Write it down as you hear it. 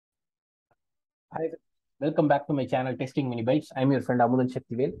Hi, welcome back to my channel Testing Mini Bytes. I'm your friend Amulan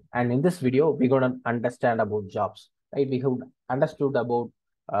Shaktivel, and in this video, we're going to understand about jobs. Right? We have understood about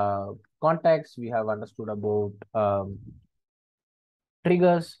uh, context, we have understood about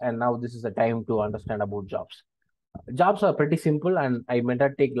triggers, and now this is the time to understand about jobs. Jobs are pretty simple, and I may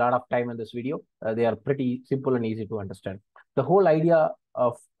not take a lot of time in this video. They are pretty simple and easy to understand. The whole idea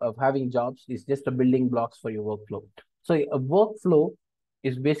of having jobs is just the building blocks for your workflow. So a workflow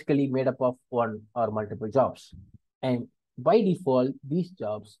is basically made up of one or multiple jobs. And by default, these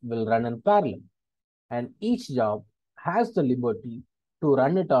jobs will run in parallel. And each job has the liberty to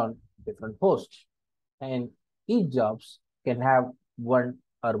run it on different hosts. And each jobs can have one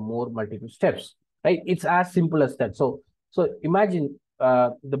or more multiple steps, right? It's as simple as that. So imagine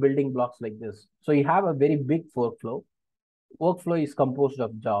the building blocks like this. So you have a very big workflow. Workflow is composed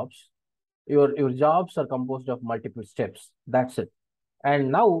of jobs. Your jobs are composed of multiple steps. That's it.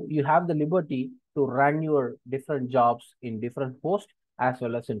 And now you have the liberty to run your different jobs in different hosts as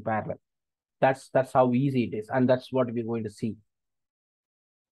well as in parallel. That's how easy it is, and that's what we're going to see.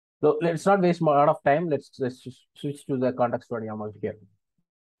 So let's not waste a lot of time. Let's just switch to the context diagram here.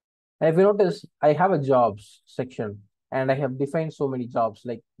 And if you notice, I have a jobs section, and I have defined so many jobs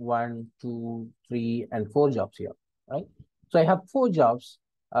like 1, 2, 3, and 4 jobs here, right? So I have 4 jobs,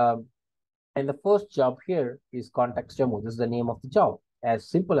 and the first job here is context demo. This is the name of the job, as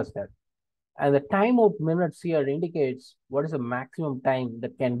simple as that. And the timeout minutes here indicates what is the maximum time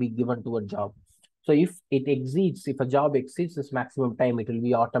that can be given to a job. So if a job exceeds this maximum time, it will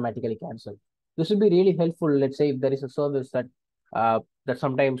be automatically cancelled. This will be really helpful. Let's say if there is a service that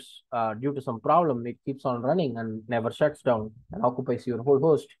sometimes due to some problem, it keeps on running and never shuts down and occupies your whole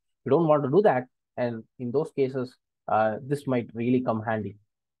host. You don't want to do that. And in those cases, this might really come handy.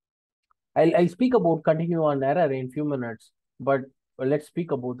 I'll speak about continue on error in few minutes, but let's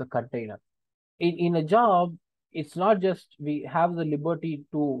speak about the container. In a job, it's not just we have the liberty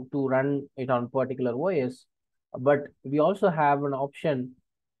to run it on particular OS, but we also have an option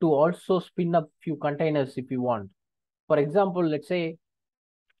to also spin up few containers if you want. For example, let's say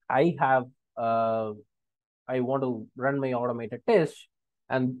I have I want to run my automated test,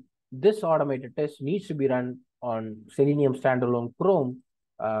 and this automated test needs to be run on Selenium standalone Chrome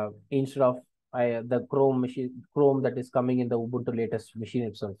instead of the Chrome that is coming in the Ubuntu latest machine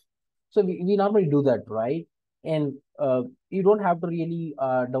itself. So we normally do that, right? And you don't have to really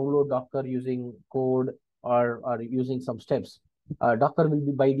download Docker using code or using some steps. Docker will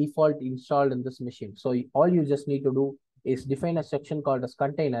be by default installed in this machine. So all you just need to do is define a section called as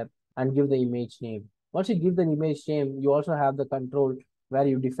container and give the image name. Once you give the image name, you also have the control where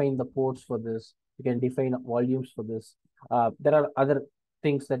you define the ports for this. You can define volumes for this. There are other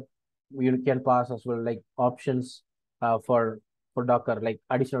things that you can pass as well, like options for Docker, like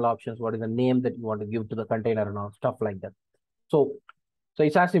additional options. What is the name that you want to give to the container and all stuff like that. So, so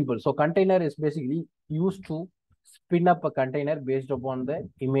it's as simple. So container is basically used to spin up a container based upon the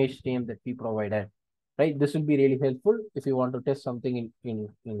image name that we provided. Right? This will be really helpful if you want to test something in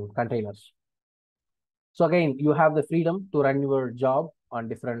containers. So again, you have the freedom to run your job on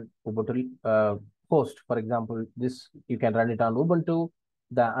different Ubuntu host. For example, this you can run it on Ubuntu.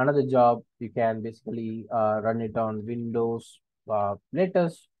 The another job you can basically run it on Windows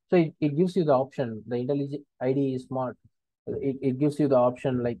latest. So it gives you the option. The IntelliJ IDE is smart. It gives you the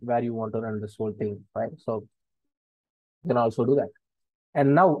option like where you want to run this whole thing, right? So you can also do that.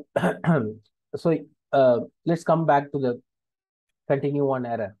 And now, so let's come back to the continue on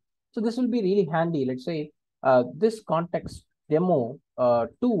error. So this will be really handy. Let's say this context demo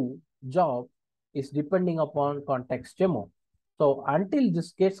 2 job is depending upon context demo. So until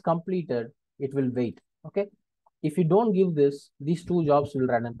this gets completed, it will wait. Okay. If you don't give this, these 2 jobs will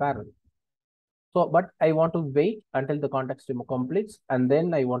run in parallel. So, but I want to wait until the context demo completes, and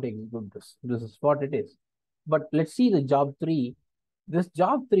then I want to execute this. This is what it is. But let's see the job 3. This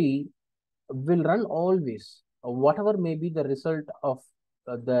job 3 will run always. Whatever may be the result of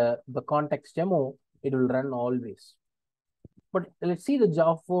the context demo, it will run always. But let's see the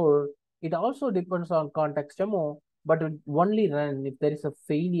job 4. It also depends on context demo, but it only run if there is a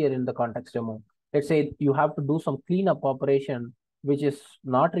failure in the context demo. Let's say you have to do some cleanup operation, which is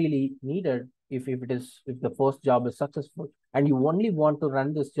not really needed if the first job is successful, and you only want to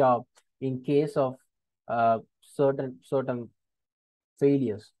run this job in case of certain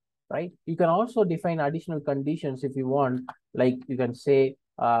failures, right? You can also define additional conditions if you want, like you can say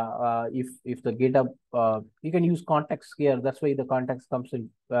if the GitHub, you can use context here. That's why the context comes in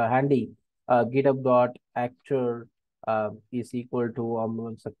handy. GitHub dot actor is equal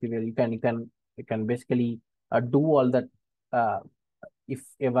to you can basically do all that if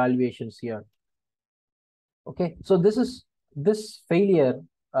evaluations here. Okay, so this failure,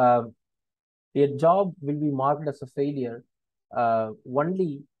 uh, a job will be marked as a failure.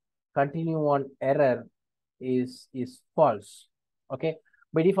 Only continue on error is false. Okay,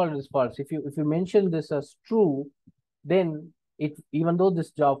 by default it is false. If you mention this as true, then it, even though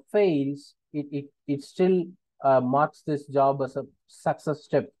this job fails, it still marks this job as a success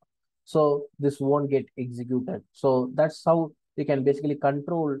step. So this won't get executed. So that's how you can basically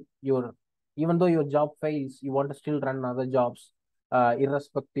control your, even though your job fails, you want to still run other jobs,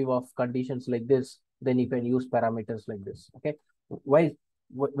 irrespective of conditions like this. Then you can use parameters like this. Okay, why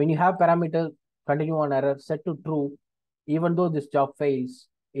when you have parameter continue on error set to true, even though this job fails,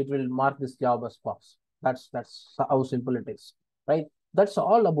 it will mark this job as pass. That's how simple it is, right? That's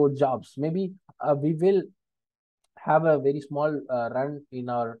all about jobs. Maybe we will have a very small run in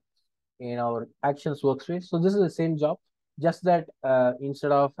our actions workspace. So this is the same job, just that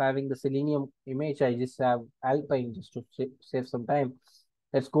instead of having the Selenium image, I just have Alpine just to save some time.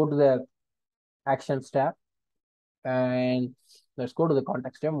 Let's go to the actions tab and let's go to the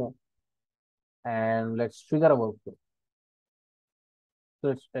context demo and let's trigger a workflow.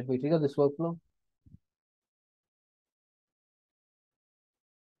 So let me trigger this workflow.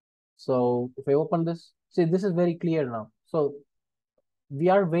 So if I open this, see, this is very clear now. So we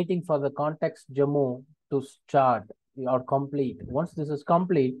are waiting for the context demo to start or complete. Once this is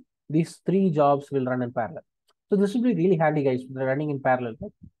complete, these three jobs will run in parallel. So this will be really handy, guys, running in parallel.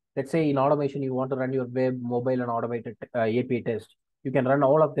 Let's say in automation, you want to run your web, mobile, and automated API test. You can run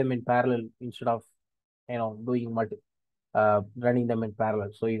all of them in parallel instead of doing running them in parallel.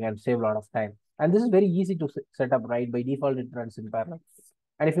 So you can save a lot of time. And this is very easy to set up, right? By default, it runs in parallel.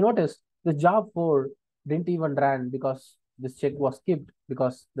 And if you notice, the job 4 didn't even run because this check was skipped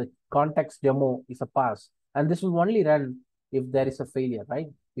because the context demo is a pass. And this will only run if there is a failure, right?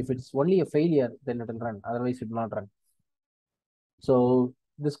 If it's only a failure, then it will run. Otherwise, it will not run. So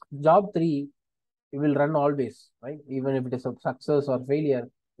this job 3, it will run always, right? Even if it is a success or failure,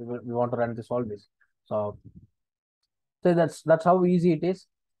 we want to run this always. So that's how easy it is.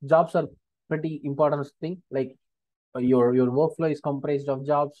 Jobs are pretty important thing. Like your workflow is comprised of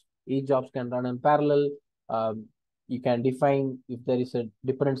jobs. Each jobs can run in parallel. You can define if there is a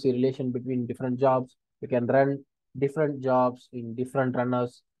dependency relation between different jobs. You can run different jobs in different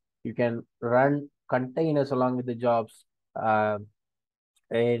runners. You can run containers along with the jobs.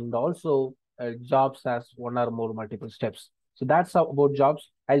 And also jobs has one or more multiple steps. So that's about jobs.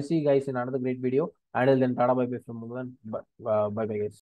 I'll see you guys in another great video. Until then, Tata bye bye from Mugan. Bye bye, guys.